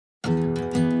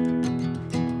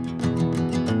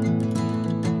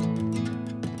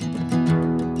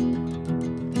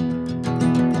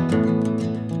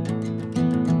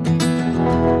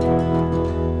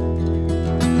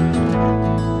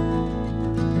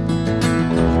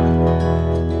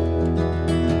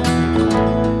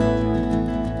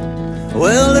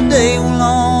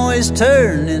always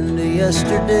turn into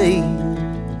yesterday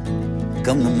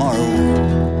come tomorrow.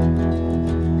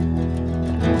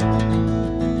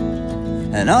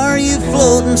 And are you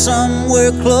floating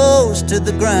somewhere close to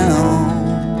the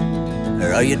ground,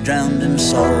 or are you drowned in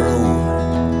sorrow?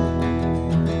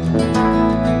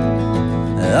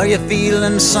 Are you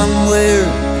feeling somewhere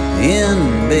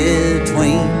in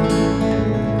between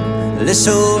this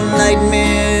old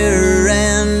nightmare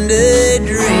and a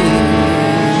dream,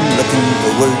 looking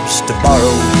for words to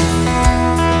borrow,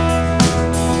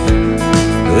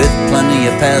 with plenty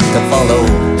of path to follow?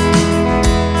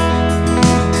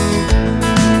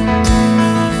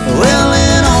 Well,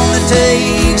 it only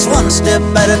takes one step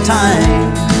at a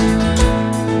time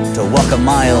to walk a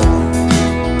mile.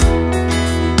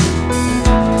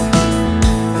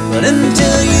 But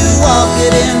until you walk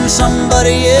it in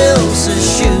somebody else's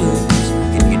shoes,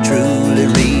 can you truly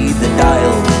read the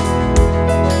dial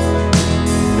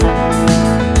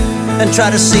and try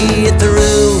to see it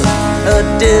through a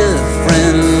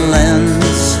different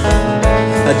lens,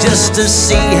 just to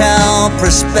see how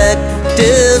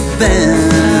perspective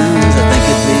bends? I think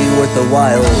it'd be worth a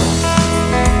while.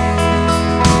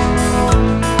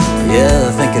 Yeah,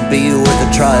 I think it'd be worth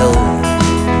a trial.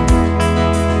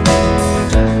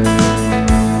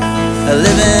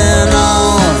 Living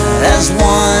on as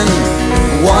one,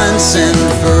 once and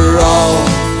for all.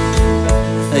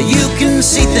 You can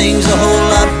see things a whole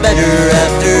lot better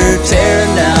after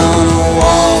tearing down a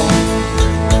wall.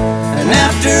 And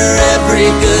after every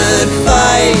good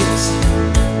fight,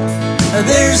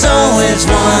 there's always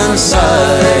one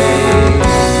side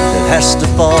that has to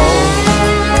fall.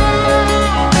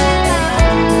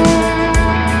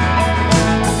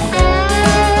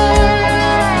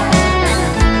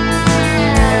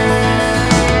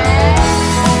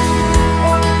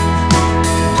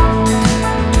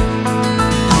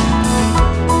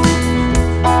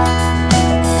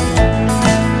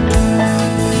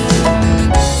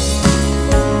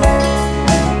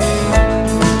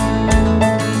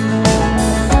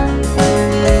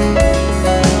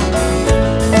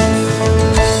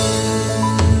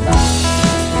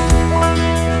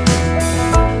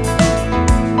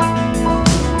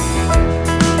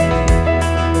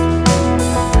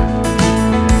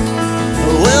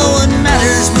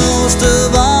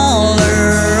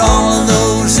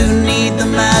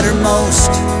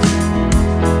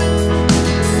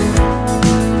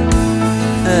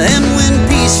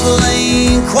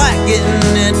 Quite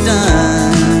getting it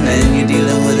done, and you're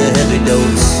dealing with a heavy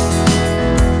dose.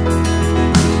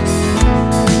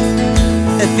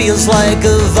 It feels like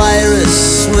a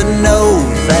virus with no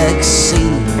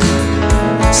vaccine,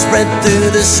 spread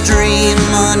through the stream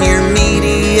on your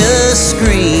media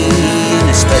screen.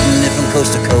 It's spreading it from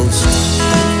coast to coast.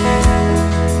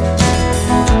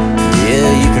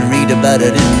 Yeah, you can read about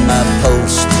it in my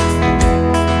post.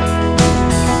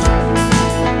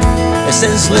 It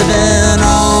says living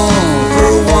on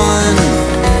for one,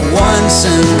 once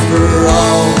and for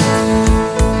all.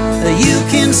 You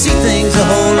can see things a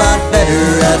whole lot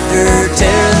better after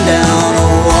tearing down a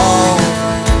wall.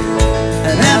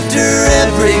 And after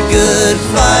every good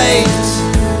fight,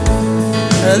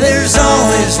 there's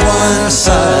always one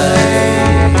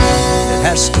side that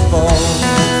has to fall.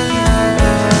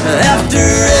 After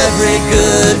every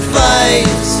good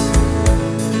fight,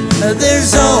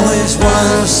 there's always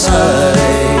one side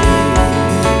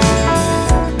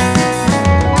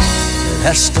that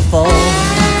has to fall.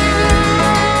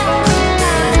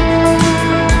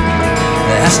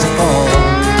 That has to fall.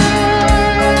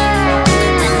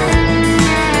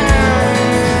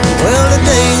 Well,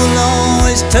 today will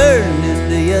always turn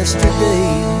into yesterday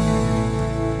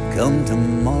come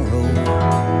tomorrow.